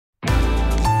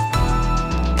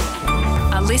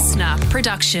listener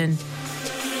production.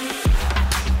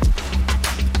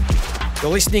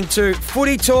 You're listening to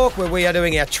Footy Talk, where we are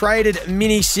doing our traded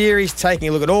mini-series, taking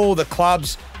a look at all the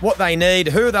clubs, what they need,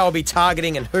 who they'll be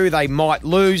targeting and who they might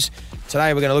lose.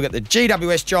 Today we're going to look at the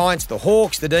GWS Giants, the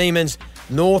Hawks, the Demons,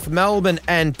 North Melbourne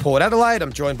and Port Adelaide.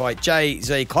 I'm joined by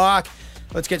Jay-Z Clark.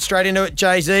 Let's get straight into it.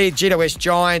 Jay-Z, GWS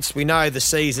Giants, we know the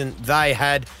season they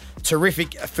had.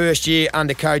 Terrific first year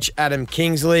under coach Adam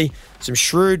Kingsley. Some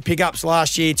shrewd pickups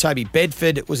last year. Toby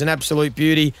Bedford was an absolute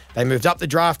beauty. They moved up the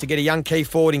draft to get a young key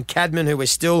forward in Cadman, who we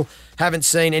still haven't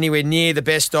seen anywhere near the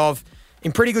best of.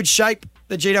 In pretty good shape,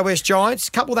 the GWS Giants.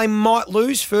 A couple they might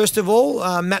lose, first of all.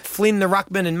 Matt Flynn, the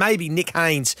ruckman, and maybe Nick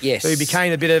Haynes, yes, who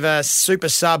became a bit of a super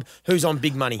sub who's on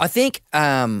big money. I think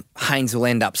Haynes will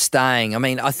end up staying. I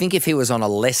mean, I think if he was on a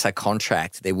lesser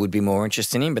contract, there would be more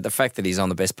interest in him. But the fact that he's on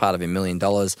the best part of $1 million.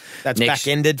 That's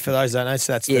back-ended for those who don't know.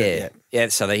 So that's Yeah,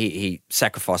 so he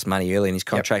sacrificed money early in his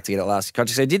contract to get it last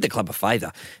contract. So he did the club a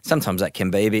favour. Sometimes that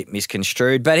can be a bit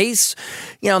misconstrued. But he's,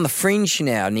 on the fringe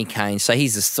now, Nick Haynes. So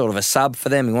he's a sort of a sub for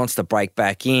them. He wants to break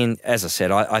back in. As I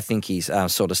said, I think he's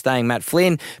sort of staying. Matt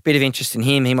Flynn, bit of interest in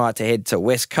him. He might head to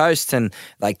West Coast, and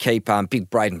they keep big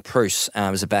Braden Pruce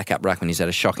as a backup ruckman. He's had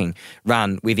a shocking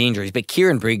run with injuries. But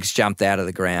Kieran Briggs jumped out of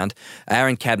the ground.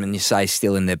 Aaron Cadman, you say,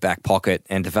 still in their back pocket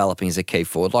and developing as a key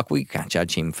forward. Like, we can't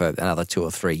judge him for another 2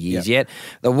 or 3 years yet.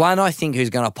 The one I think who's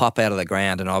going to pop out of the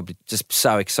ground, and I'll be just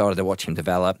so excited to watch him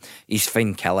develop, is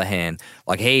Finn Callaghan.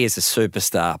 Like, he is a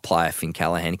superstar player, Finn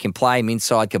Callaghan. He can play him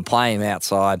inside, can play him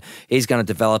outside. He's going to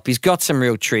develop. He's got some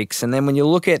real tricks. And then when you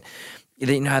look at,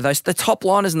 the top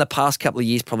liners in the past couple of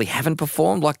years probably haven't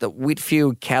performed, like the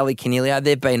Whitfield, Cali, Canelio.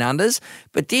 They've been unders.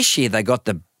 But this year they got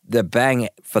the bang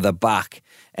for the buck.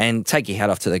 And take your hat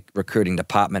off to the recruiting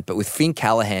department. But with Finn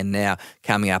Callaghan now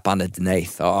coming up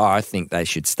underneath, I think they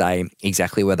should stay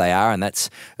exactly where they are, and that's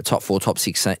a top 4, top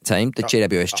 6 team, the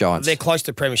GWS Giants. They're close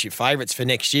to premiership favourites for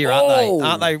next year,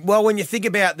 aren't they? Well, when you think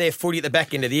about their footy at the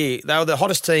back end of the year, they were the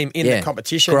hottest team in the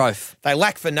competition. Growth. They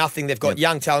lack for nothing. They've got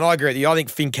young talent. I agree with you. I think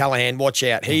Finn Callaghan, watch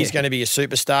out. He's going to be a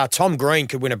superstar. Tom Green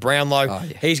could win a Brownlow.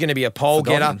 He's going to be a pole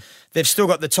getter. They've still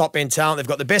got the top-end talent. They've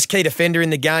got the best key defender in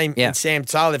the game in Sam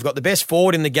Taylor. They've got the best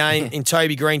forward in the game in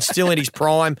Toby Green, still in his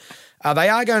prime. They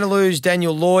are going to lose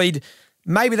Daniel Lloyd.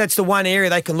 Maybe that's the one area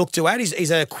they can look to add. He's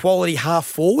a quality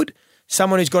half-forward,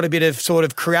 someone who's got a bit of sort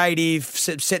of creative,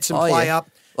 set some play up.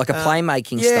 Like a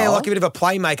playmaking style? Yeah, like a bit of a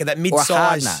playmaker, that mid-size. Or a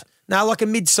hard nut? No, like a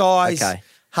mid-size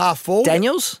half-forward.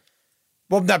 Daniels?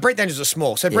 Well, no, Brent Daniels is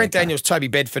small. So Brent Daniels, Toby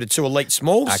Bedford are 2 elite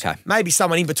smalls. Okay. Maybe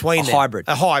someone in between there. Hybrid.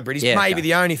 A hybrid. He's maybe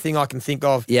the only thing I can think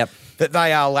of that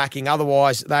they are lacking.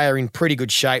 Otherwise, they are in pretty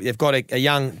good shape. They've got a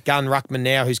young gun ruckman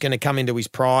now who's going to come into his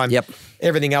prime.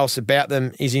 Everything else about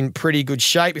them is in pretty good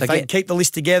shape. If they can keep the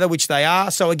list together, which they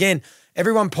are. So, again,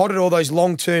 everyone potted all those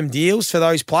long-term deals for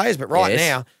those players. But right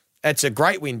now, it's a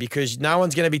great win because no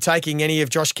one's going to be taking any of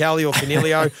Josh Kelly or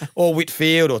Canelio or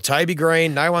Whitfield or Toby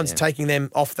Green. No one's taking them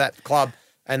off that club.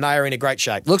 And they are in a great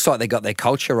shape. Looks like they got their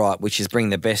culture right, which is bringing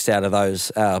the best out of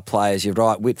those players. You're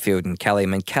right, Whitfield and Kelly. I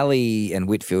mean, Kelly and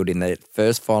Whitfield in the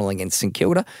first final against St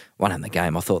Kilda won in the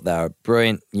game. I thought they were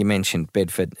brilliant. You mentioned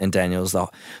Bedford and Daniels.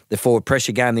 The forward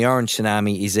pressure game, the Orange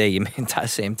Tsunami is there. You meant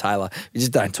Sam Taylor. We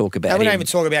just don't talk about him. We don't even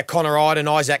talk about Connor Iden,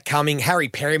 Isaac Cumming, Harry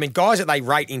Perryman, guys that they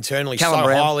rate internally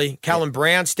highly. Callum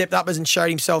Brown stepped up and showed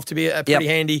himself to be a pretty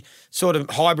handy sort of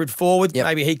hybrid forward.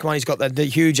 Maybe he's got the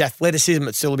huge athleticism,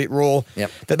 but still a bit raw,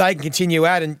 that they can continue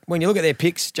at. And when you look at their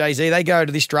picks, Jay-Z, they go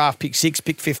to this draft, pick 6,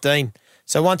 pick 15.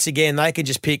 So once again, they can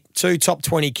just pick 2 top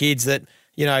 20 kids that,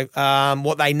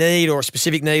 what they need or a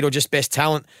specific need or just best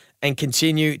talent and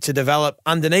continue to develop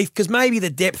underneath because maybe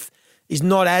the depth is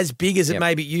not as big as it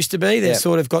maybe used to be. They've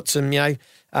sort of got some,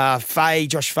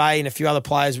 Josh Fay and a few other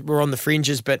players were on the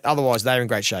fringes, but otherwise they're in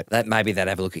great shape. Maybe they'd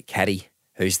have a look at Caddy,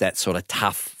 who's that sort of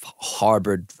tough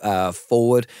hybrid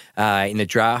forward in the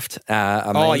draft.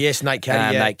 Nate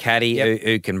Caddy. Nate Caddy,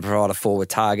 who can provide a forward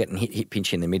target and hit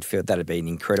pinch in the midfield. That'd be an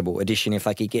incredible addition if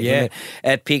they could get him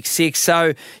at pick 6.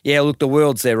 So, look, the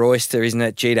world's their oyster, isn't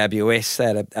it? GWS, they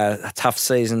had a tough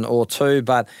season or two,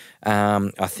 but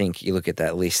I think you look at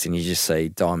that list and you just see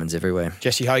diamonds everywhere.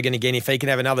 Jesse Hogan, again, if he can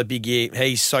have another big year,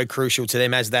 he's so crucial to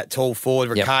them as that tall forward.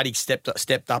 Riccardi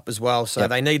stepped up as well. So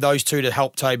they need those two to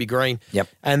help Toby Green.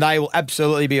 And they will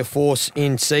absolutely be a force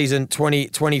in season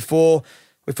 2024.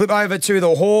 We flip over to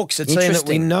the Hawks, a team that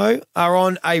we know are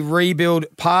on a rebuild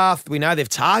path. We know they've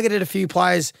targeted a few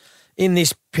players in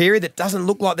this period that doesn't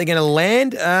look like they're going to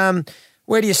land.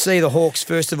 Where do you see the Hawks,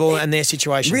 first of all, and their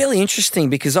situation? Really interesting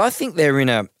because I think they're in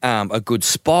a good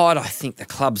spot. I think the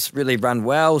club's really run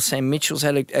well. Sam Mitchell's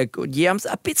had a good year. I'm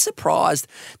a bit surprised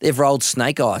they've rolled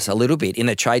snake eyes a little bit in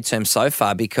the trade term so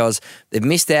far because they've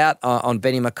missed out on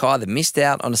Benny Mackay. They've missed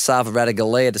out on Asava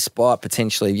Radigalea despite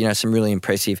potentially, some really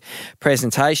impressive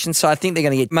presentations. So I think they're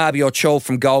going to get Marbior Chol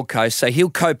from Gold Coast. So he'll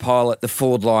co-pilot the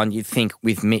forward line, you'd think,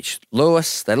 with Mitch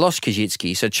Lewis. They lost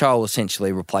Kajitsky, so Chol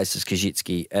essentially replaces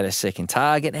Kajitsky at a second target.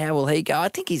 How will he go? I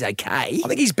think he's okay. I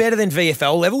think he's better than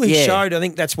VFL level. He showed, I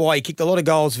think that's why he kicked a lot of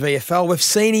goals VFL. We've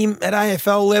seen him at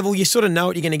AFL level. You sort of know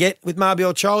what you're going to get with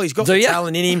Marbior Chol. He's got the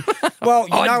talent in him. Well,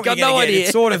 you know what you're going to get.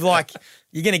 It's sort of like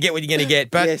you're going to get what you're going to get.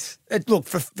 But look,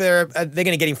 they're going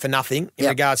to get him for nothing in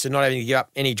regards to not having to give up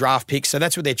any draft picks. So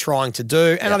that's what they're trying to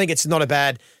do. And I think it's not a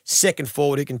bad second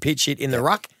forward who can pitch it in the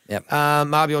ruck.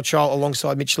 Marbior Chol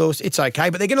alongside Mitch Lewis. It's okay.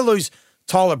 But they're going to lose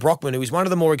Tyler Brockman, who is one of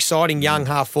the more exciting young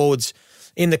half forwards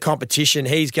in the competition.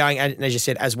 He's going, and as you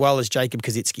said, as well as Jacob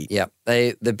Kazitsky. Yep.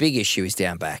 The big issue is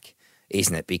down back,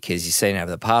 isn't it? Because you've seen over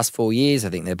the past 4 years, I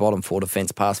think their bottom four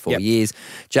defence past 4 years,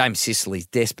 James Sicily's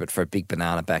desperate for a big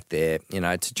banana back there,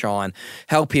 to try and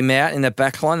help him out in the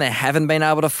back line. They haven't been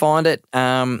able to find it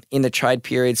in the trade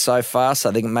period so far,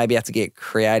 so they maybe have to get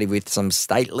creative with some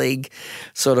state league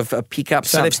sort of a pickup.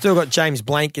 So they've still got James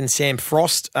Blank and Sam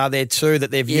Frost there too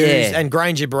that they've used, and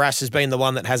Granger Barras has been the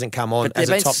one that hasn't come on as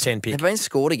a top 10 pick. They've been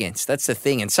scored against. That's the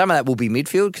thing, and some of that will be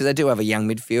midfield because they do have a young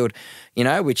midfield,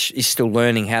 which is still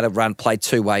learning how to play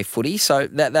two-way footy. So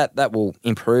that will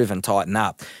improve and tighten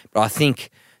up. But I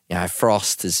think,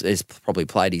 Frost has probably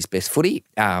played his best footy.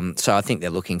 So I think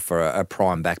they're looking for a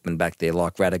prime backman back there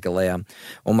like Radigalea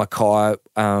or Mackay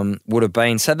would have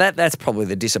been. So that's probably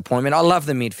the disappointment. I love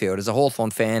the midfield. As a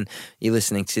Hawthorn fan, you're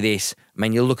listening to this. I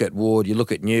mean, you look at Ward, you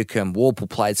look at Newcombe. Warple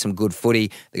played some good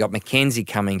footy. They got McKenzie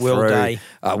coming through.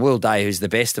 Will Day, who's the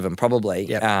best of them probably.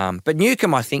 But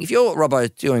Newcombe, I think, if you're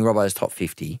doing Robbo's top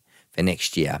 50 for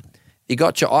next year, you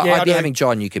got I'd be having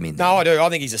John Newcombe in there. No, I do. I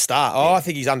think he's a star. I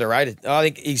think he's underrated. I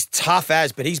think he's tough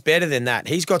but he's better than that.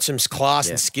 He's got some class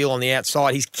and skill on the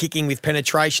outside. He's kicking with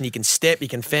penetration. He can step. He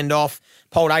can fend off.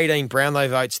 Polled 18 Brownlow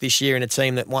votes this year in a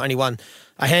team that only won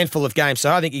a handful of games.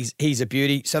 So I think he's a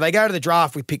beauty. So they go to the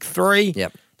draft with pick 3.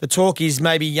 Yep. The talk is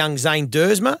maybe young Zane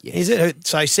Dersma, is it?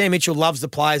 So Sam Mitchell loves the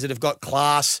players that have got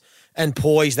class and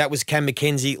poise. That was Cam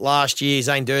McKenzie last year.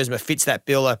 Zane Dersma fits that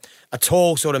bill, a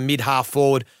tall sort of mid-half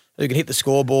forward who can hit the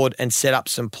scoreboard and set up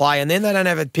some play. And then they don't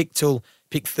have a pick till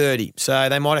pick 30. So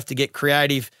they might have to get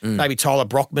creative. Maybe Tyler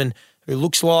Brockman, who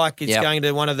looks like it's going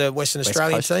to one of the Western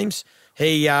Australian teams.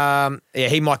 He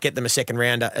might get them a second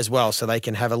rounder as well, so they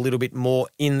can have a little bit more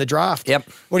in the draft. Yep.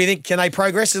 What do you think? Can they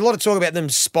progress? There's a lot of talk about them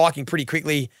spiking pretty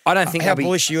quickly. I don't think how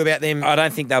bullish are you about them? I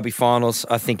don't think they'll be finals.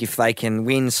 I think if they can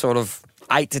win sort of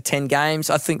 8 to 10 games,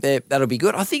 I think that'll be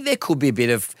good. I think there could be a bit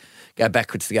of go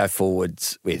backwards to go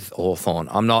forwards with Hawthorn.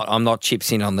 I'm not chips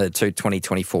in on the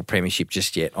 2024 premiership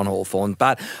just yet on Hawthorn,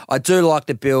 but I do like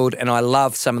the build and I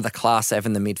love some of the class they have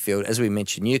in the midfield. As we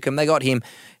mentioned, Newcombe, they got him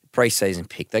pre-season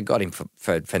pick. They got him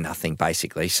for nothing,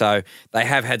 basically. So they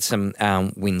have had some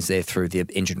wins there through the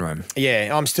engine room.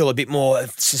 Yeah, I'm still a bit more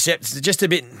susceptible, just a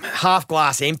bit half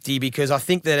glass empty, because I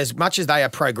think that as much as they are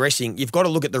progressing, you've got to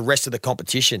look at the rest of the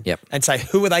competition and say,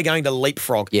 who are they going to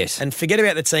leapfrog? Yes. And forget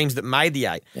about the teams that made the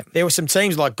 8. Yep. There were some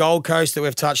teams like Gold Coast that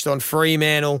we've touched on,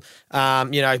 Fremantle,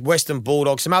 Western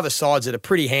Bulldogs, some other sides that are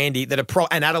pretty handy,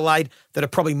 and Adelaide, that are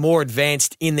probably more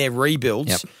advanced in their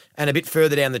rebuilds and a bit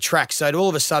further down the track. So to all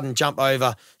of a sudden jump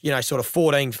over, sort of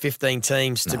 14, 15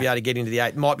 teams to be able to get into the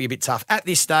 8 might be a bit tough at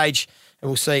this stage, and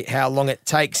we'll see how long it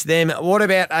takes them. What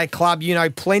about a club you know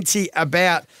plenty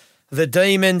about, the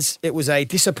Demons? It was a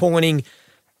disappointing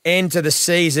end to the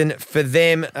season for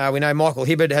them. We know Michael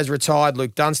Hibberd has retired,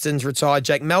 Luke Dunstan's retired,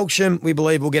 Jake Melksham, we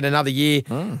believe, will get another year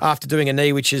after doing a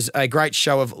knee, which is a great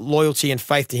show of loyalty and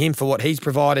faith to him for what he's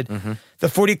provided. The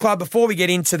footy club, before we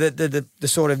get into the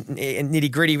sort of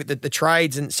nitty-gritty with the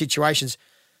trades and situations,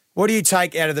 what do you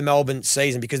take out of the Melbourne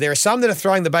season? Because there are some that are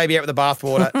throwing the baby out with the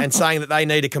bathwater and saying that they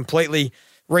need to completely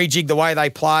rejig the way they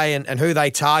play and who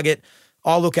they target.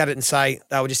 I look at it and say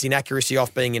they were just inaccuracy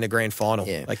off being in a grand final.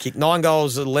 Yeah. They kicked 9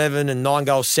 goals 11 and 9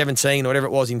 goals 17, or whatever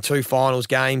it was, in 2 finals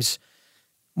games.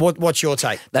 What's your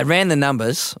take? They ran the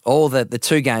numbers, all the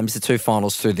 2 games, the 2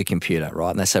 finals, through the computer,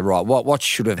 right? And they said, right, what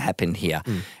should have happened here?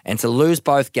 And to lose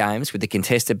both games with the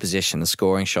contested possession, the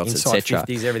scoring shots, inside etc.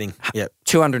 50s, everything. Yep.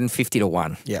 250 to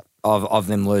 1. Yep. Of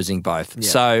them losing both. Yeah.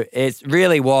 So it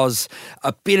really was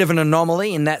a bit of an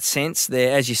anomaly in that sense.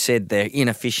 As you said, their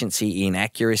inefficiency,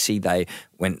 inaccuracy, they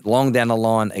went long down the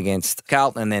line against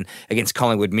Carlton and then against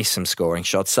Collingwood missed some scoring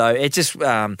shots. So it just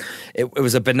it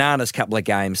was a bananas couple of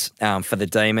games for the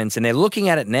Demons, and they're looking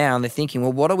at it now and they're thinking,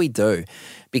 well, what do we do?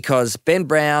 Because Ben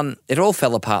Brown, it all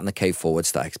fell apart in the key forward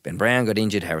stakes. Ben Brown got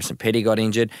injured, Harrison Petty got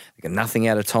injured, they got nothing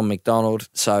out of Tom McDonald.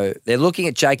 So they're looking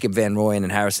at Jacob Van Rooyen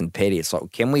and Harrison Petty. It's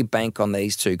like, can we bank on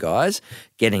these two guys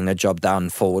getting the job done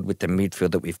forward with the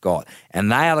midfield that we've got?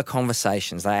 And they are the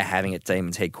conversations they are having at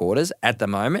Demons headquarters at the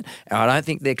moment, and I don't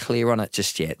think they're clear on it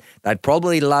just yet. They'd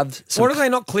probably love some... What are they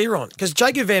not clear on? Because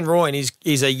Jacob Van Rooyen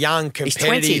is a young,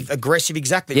 competitive, aggressive,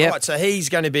 exactly right. So he's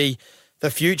going to be the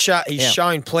future. He's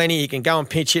shown plenty. He can go and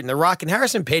pitch it in the ruck. And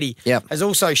Harrison Petty has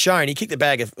also shown, he kicked the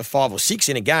bag of 5 or 6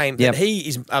 in a game, that he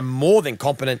is a more than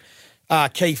competent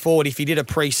key forward if he did a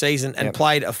pre-season and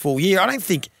played a full year. I don't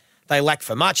think they lack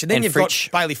for much. And then you've got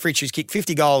Bailey Fritsch, who's kicked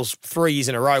 50 goals 3 years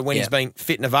in a row when he's been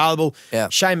fit and available.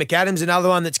 Shane McAdams, another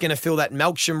one that's going to fill that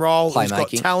Melksham role. He's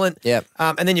got talent.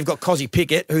 And then you've got Cozzy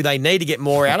Pickett, who they need to get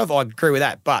more out of. I agree with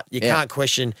that. But you can't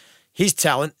question his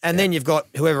talent. And then you've got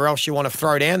whoever else you want to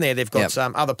throw down there. They've got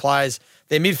some other players.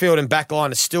 Their midfield and back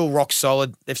line is still rock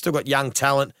solid. They've still got young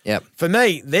talent. For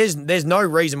me, there's no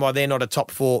reason why they're not a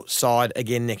top 4 side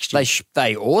again next year.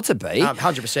 They ought to be.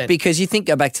 100%. Because you think,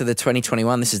 go back to the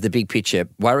 2021, this is the big picture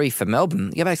worry for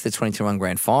Melbourne. Go back to the 2021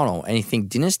 grand final and you think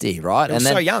dynasty, right? They're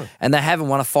so young. And they haven't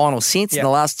won a final since in the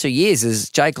last 2 years. As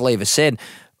Jake Lever said,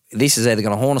 this is either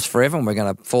going to haunt us forever and we're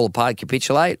going to fall apart,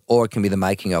 capitulate, or it can be the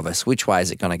making of us. Which way is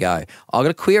it going to go? I've got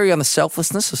a query on the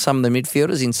selflessness of some of the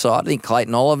midfielders inside. I think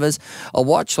Clayton Oliver's a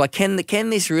watch. Like, can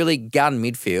this really gun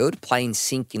midfield play in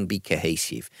sync and be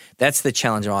cohesive? That's the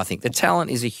challenge, I think. The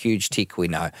talent is a huge tick, we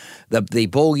know. The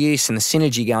ball use and the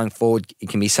synergy going forward, it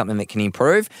can be something that can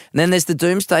improve. And then there's the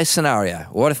doomsday scenario.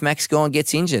 What if Max Gawn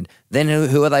gets injured? Then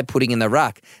who are they putting in the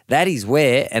ruck? That is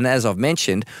where, and as I've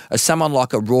mentioned, someone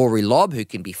like a Rory Lobb who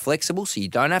can be flexible, so you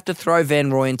don't have to throw Van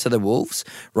Rooyen to the Wolves,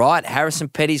 right? Harrison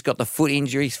Petty's got the foot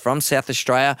injuries from South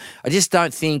Australia. I just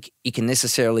don't think you can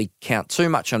necessarily count too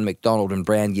much on McDonald and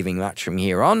Brown giving much from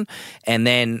here on. And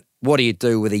then what do you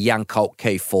do with a young Colt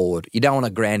key forward? You don't want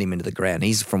to ground him into the ground.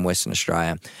 He's from Western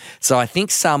Australia. So I think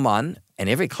someone, and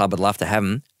every club would love to have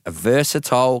him, a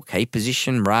versatile key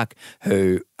position ruck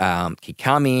who can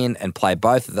come in and play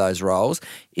both of those roles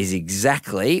is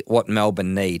exactly what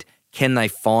Melbourne need. Can they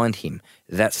find him?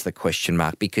 That's the question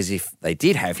mark, because if they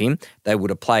did have him, they would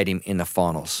have played him in the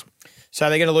finals. So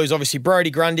they're going to lose, obviously, Brodie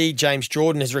Grundy. James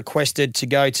Jordan has requested to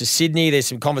go to Sydney. There's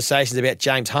some conversations about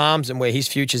James Harms and where his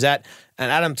future's at.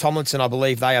 And Adam Tomlinson, I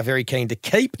believe they are very keen to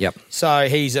keep. So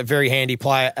he's a very handy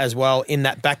player as well in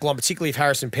that back line, particularly if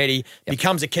Harrison Petty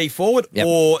becomes a key forward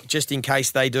or just in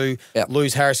case they do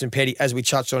lose Harrison Petty, as we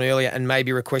touched on earlier, and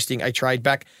maybe requesting a trade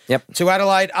back to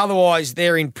Adelaide. Otherwise,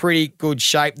 they're in pretty good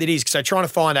shape. It is. So trying to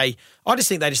find I just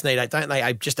think they just need, don't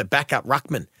they, just a backup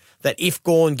ruckman that if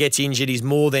Gawn gets injured, is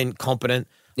more than competent.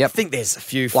 I think there's a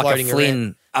few floating like a Flynn,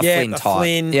 around. A Flynn type.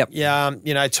 Flynn.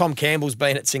 Yeah, Tom Campbell's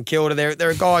been at St Kilda. There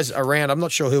are guys around. I'm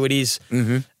not sure who it is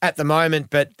at the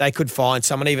moment, but they could find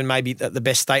someone, even maybe the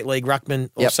best state league ruckman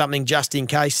or something, just in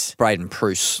case. Braden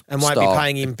Pruce and won't be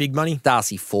paying him big money.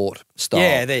 Darcy Fort style.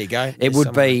 Yeah, there you go. It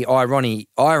would be irony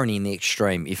in the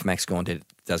extreme if Max Gawn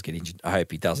does get injured. I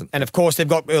hope he doesn't. And of course, they've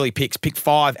got early picks, pick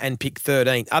 5 and pick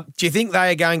 13. Do you think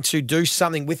they are going to do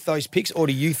something with those picks, or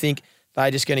do you think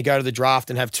they're just going to go to the draft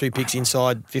and have 2 picks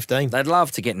inside 15? They'd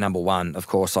love to get number 1, of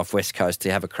course, off West Coast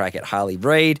to have a crack at Harley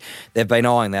Reid. They've been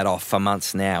eyeing that off for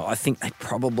months now. I think they're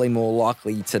probably more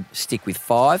likely to stick with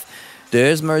 5.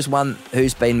 Dersma is one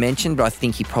who's been mentioned, but I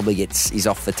think he probably is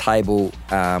off the table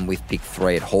with pick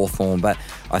 3 at Hawthorn. But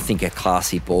I think a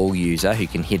classy ball user who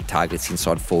can hit targets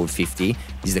inside forward 50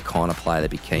 is the kind of player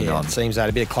they'd be keen on. It seems they had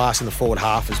a bit of class in the forward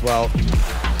half as well.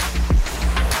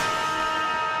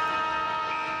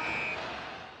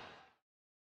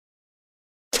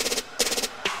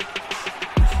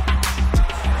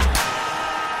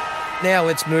 Now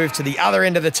let's move to the other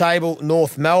end of the table,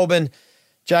 North Melbourne.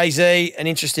 Jay-Z, an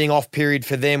interesting off period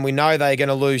for them. We know they're going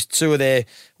to lose 2 of their,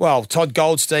 Todd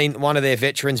Goldstein, one of their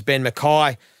veterans, Ben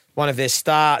Mackay, one of their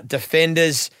star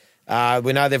defenders.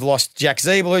 We know they've lost Jack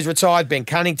Zeeble, who's retired, Ben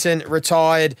Cunnington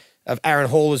retired, of Aaron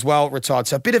Hall as well retired.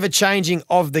 So a bit of a changing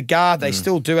of the guard. They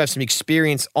still do have some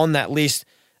experience on that list.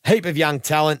 Heap of young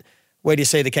talent. Where do you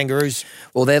see the Kangaroos?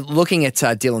 Well, they're looking at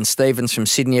Dylan Stevens from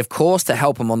Sydney, of course, to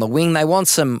help them on the wing. They want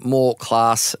some more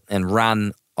class and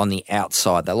run on the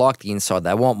outside. They like the inside.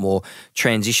 They want more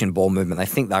transition ball movement. They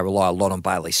think they rely a lot on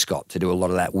Bailey Scott to do a lot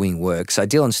of that wing work. So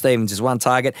Dylan Stephens is one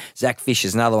target. Zach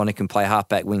Fisher's another one who can play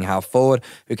halfback, wing, half forward,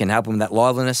 who can help him with that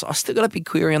liveliness. I still got a big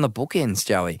query on the bookends,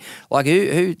 Joey. Like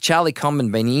who Charlie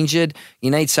Comben been injured.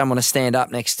 You need someone to stand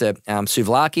up next to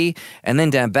Suvlaki. And then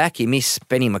down back, you miss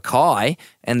Benny Mackay,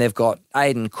 and they've got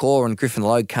Aiden Core and Griffin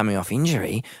Logue coming off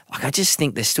injury. Like, I just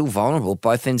think they're still vulnerable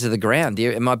both ends of the ground.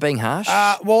 Am I being harsh?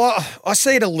 Well, I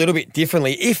see it a little bit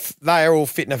differently. If they are all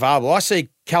fit and available, I see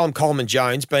Callum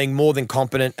Coleman-Jones being more than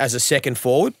competent as a second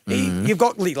forward. You've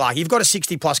got a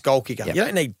 60-plus goal kicker. Yep. You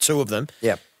don't need two of them.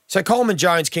 Yep. So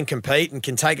Coleman-Jones can compete and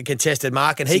can take a contested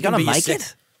mark, and he can be make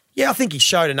it. Yeah, I think he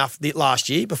showed enough last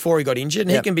year before he got injured,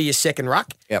 and he can be your second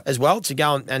ruck as well to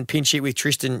go and pinch hit with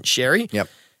Tristan Sherry. Yep.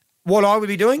 What I would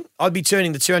be doing, I'd be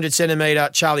turning the 200-centimetre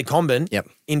Charlie Comben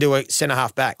into a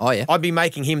centre-half back. Oh, yeah. I'd be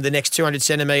making him the next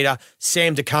 200-centimetre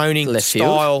Sam De Koning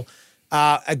style,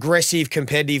 aggressive,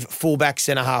 competitive fullback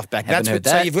centre-half back.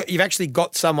 So you've actually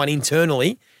got someone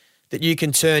internally that you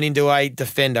can turn into a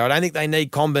defender. I don't think they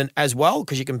need Comben as well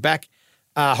because you can back.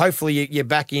 Hopefully you're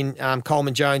back in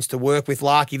Coleman-Jones to work with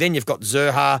Larkey. Then you've got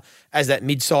Zerha as that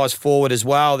mid-sized forward as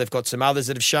well. They've got some others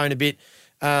that have shown a bit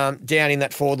down in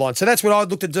that forward line. So that's what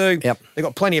I'd look to do. Yep. They've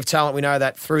got plenty of talent. We know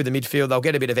that through the midfield. They'll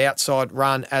get a bit of outside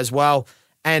run as well.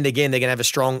 And again, they're going to have a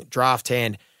strong draft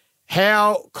hand.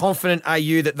 How confident are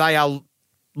you that they are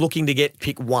looking to get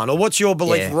pick one? Or what's your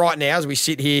belief right now as we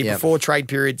sit here before trade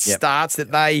period starts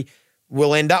that they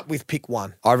will end up with pick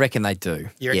one? I reckon they do.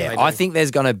 They do? I think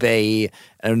there's going to be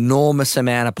an enormous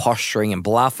amount of posturing and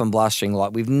bluff and blustering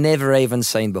like we've never even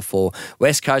seen before.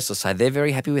 West Coast will say they're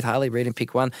very happy with Harley Reid in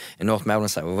pick one, and North Melbourne will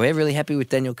say, well, we're really happy with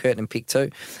Daniel Curtin in pick two.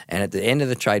 And at the end of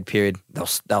the trade period,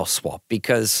 they'll swap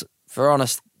because, for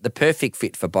honest, the perfect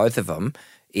fit for both of them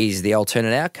is the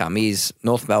alternate outcome is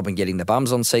North Melbourne getting the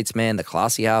bums on seats man, the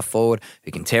classy half forward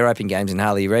who can tear open games in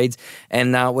Harley Reid's,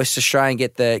 and West Australian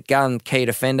get the gun key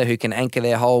defender who can anchor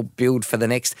their whole build for the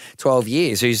next 12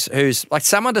 years, who's like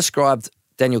someone described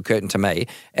Daniel Curtin to me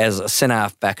as a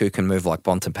centre-half back who can move like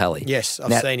Bontempelli. Yes,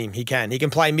 I've seen him. He can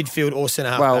play midfield or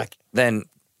centre-half back. Then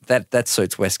that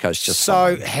suits West Coast just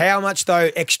so fine. How much, though,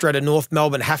 extra do North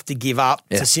Melbourne have to give up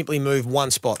to simply move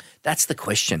one spot? That's the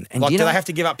question. And do they have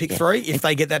to give up pick three if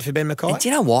they get that for Ben Mackay? And do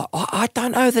you know what? I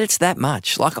don't know that it's that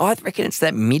much. Like, I reckon it's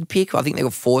that mid-pick. I think they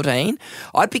got 14.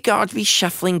 I'd be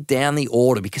shuffling down the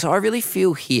order because I really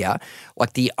feel here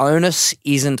like the onus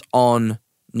isn't on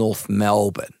North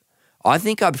Melbourne. I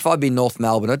think if I'd be North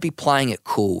Melbourne, I'd be playing it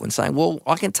cool and saying, well,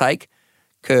 I can take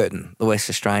Curtin, the West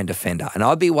Australian defender, and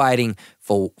I'd be waiting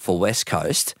for West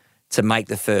Coast to make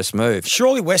the first move.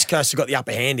 Surely West Coast have got the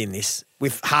upper hand in this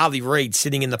with Harley Reid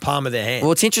sitting in the palm of their hand.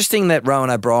 Well, it's interesting that Rowan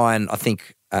O'Brien, I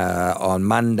think on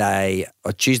Monday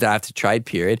or Tuesday after trade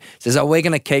period, says, oh, we're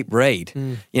going to keep Reid,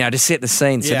 to set the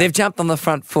scene. So they've jumped on the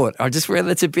front foot. I just read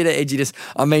that's a bit of edginess.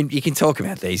 I mean, you can talk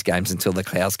about these games until the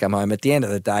cows come home. At the end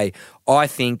of the day, I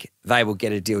think they will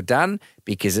get a deal done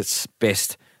because it's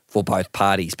best for both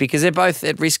parties because they're both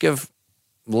at risk of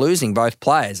losing both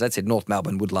players. That said, North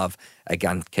Melbourne would love a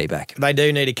gun key back. They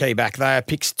do need a key back. They are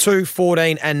picks 2,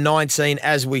 14 and 19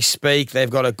 as we speak. They've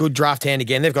got a good draft hand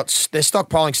again. They're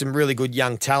stockpiling some really good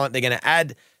young talent. They're going to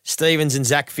add Stephens and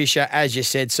Zach Fisher, as you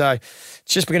said. So it's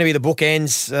just going to be the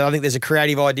bookends. I think there's a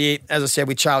creative idea, as I said,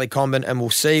 with Charlie Comben, and we'll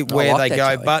see where they go.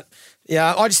 Charlie. But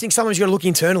yeah, I just think sometimes you've got to look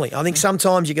internally. I think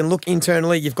sometimes you can look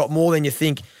internally. You've got more than you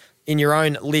think in your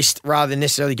own list rather than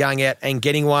necessarily going out and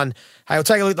getting one. Hey, we'll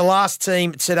take a look at the last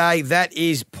team today. That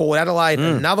is Port Adelaide,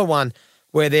 another one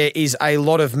where there is a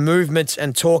lot of movement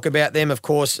and talk about them. Of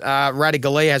course,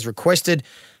 Radigali has requested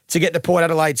to get to Port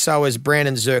Adelaide, so has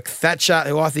Brandon Zerk-Thatcher,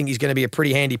 who I think is going to be a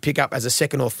pretty handy pickup as a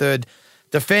second or third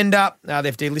defender.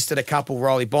 They've delisted a couple,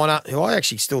 Riley Bonner, who I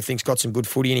actually still think's got some good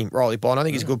footy in him. Riley Bonner, I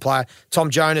think he's a good player. Tom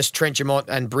Jonas, Trent Jamont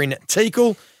and Bryn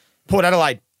Teakle. Port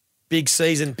Adelaide. Big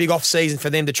season, big off season for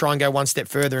them to try and go one step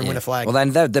further and win a flag. Well,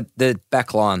 then the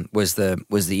back line was the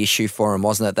issue for them,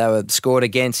 wasn't it? They were scored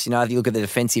against. If you look at the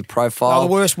defensive profile, the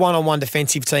worst one-on-one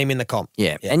defensive team in the comp.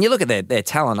 Yeah, and you look at their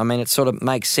talent. I mean, it sort of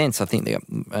makes sense. I think they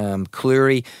got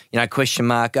Cleary, question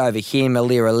mark over him.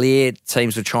 Alir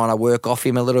teams were trying to work off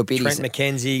him a little bit. Trent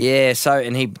McKenzie, yeah. So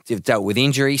and he dealt with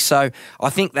injury. So I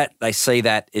think that they see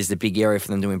that as the big area for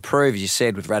them to improve. As you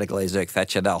said, with Radical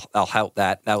Zerk-Thatcher, they'll help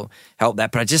that. They'll help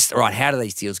that. But right, how do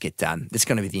these deals get done? That's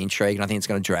going to be the intrigue, and I think it's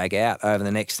going to drag out over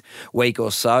the next week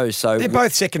or so. So they're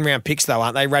both second-round picks, though,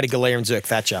 aren't they? Radigalia and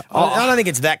Zerk-Thatcher. I don't think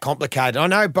it's that complicated. I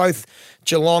know both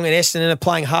Geelong and Essendon are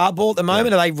playing hardball at the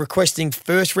moment. Are they requesting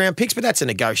first-round picks? But that's a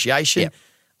negotiation.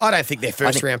 I don't think they're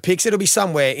first-round picks. It'll be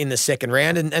somewhere in the second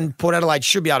round, and Port Adelaide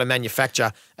should be able to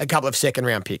manufacture a couple of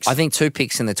second-round picks. I think 2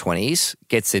 picks in the 20s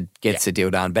gets the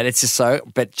deal done. But it's just so.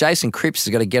 But Jason Cripps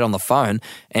has got to get on the phone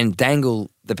and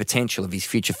dangle the potential of his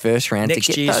future first round next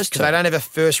to get year's, those two. Because they don't have a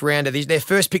first rounder. Their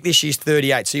first pick this year's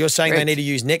 38. So you're saying they need to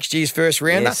use next year's first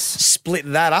rounder, split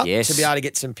that up to be able to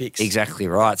get some picks. Exactly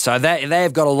right. So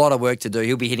they've got a lot of work to do.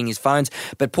 He'll be hitting his phones.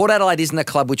 But Port Adelaide isn't a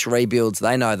club which rebuilds.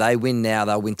 They know they win now,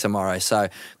 they'll win tomorrow. So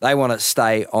they want to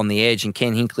stay on the edge. And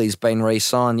Ken Hinckley's been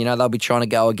re-signed. You know, they'll be trying to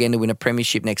go again to win a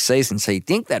premiership next season. So you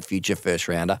think that future first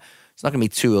rounder, it's not going to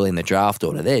be too early in the draft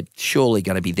order. They're surely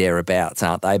going to be thereabouts,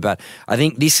 aren't they? But I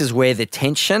think this is where the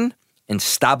tension and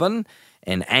stubborn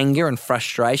and anger and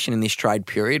frustration in this trade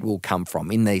period will come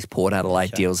from in these Port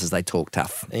Adelaide deals as they talk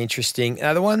tough. Interesting.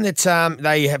 The one that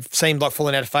they have seemed like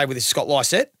falling out of favour with is Scott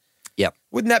Lysette. Yep.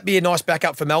 Wouldn't that be a nice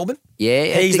backup for Melbourne? Yeah.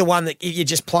 He's the one that if you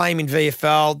just play him in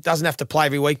VFL, doesn't have to play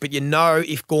every week, but you know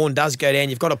if Gawn does go down,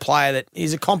 you've got a player that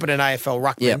is a competent AFL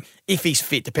ruckman if he's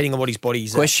fit, depending on what his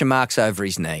body's Question marks over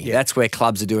his knee. Yep. That's where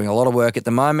clubs are doing a lot of work at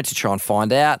the moment to try and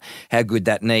find out how good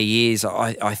that knee is.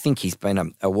 I think he's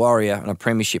been a warrior and a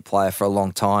premiership player for a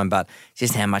long time, but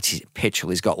just how much petrol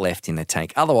he's got left in the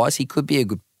tank. Otherwise, he could be a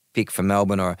good pick for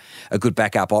Melbourne or a good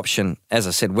backup option. As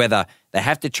I said, whether they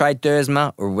have to trade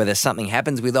Dersma or whether something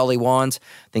happens with Ollie Wines,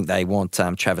 I think they want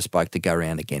Travis Boak to go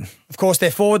around again. Of course,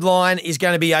 their forward line is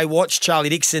going to be a watch. Charlie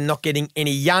Dixon not getting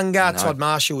any younger. No. Todd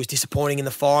Marshall was disappointing in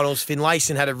the finals.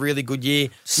 Finlayson had a really good year.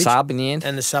 Sub in the end.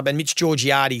 And the sub. And Mitch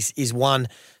Georgiades is one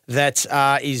that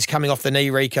is coming off the knee,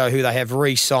 Rico, who they have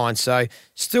re-signed. So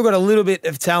still got a little bit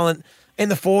of talent in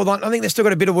the forward line. I think they've still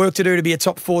got a bit of work to do to be a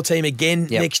top 4 team again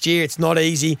next year. It's not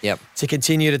easy to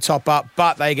continue to top up,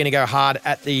 but they're going to go hard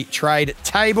at the trade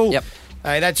table. Yep.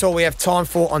 That's all we have time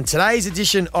for on today's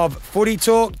edition of Footy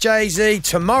Talk. Jay-Z,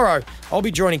 tomorrow I'll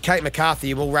be joining Kate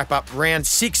McCarthy and we'll wrap up round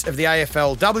 6 of the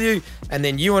AFLW, and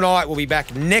then you and I will be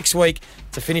back next week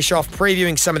to finish off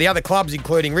previewing some of the other clubs,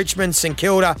 including Richmond, St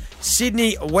Kilda,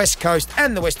 Sydney, West Coast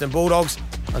and the Western Bulldogs.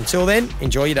 Until then,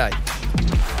 enjoy your day.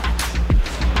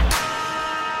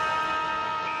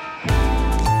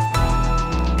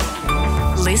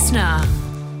 Listener.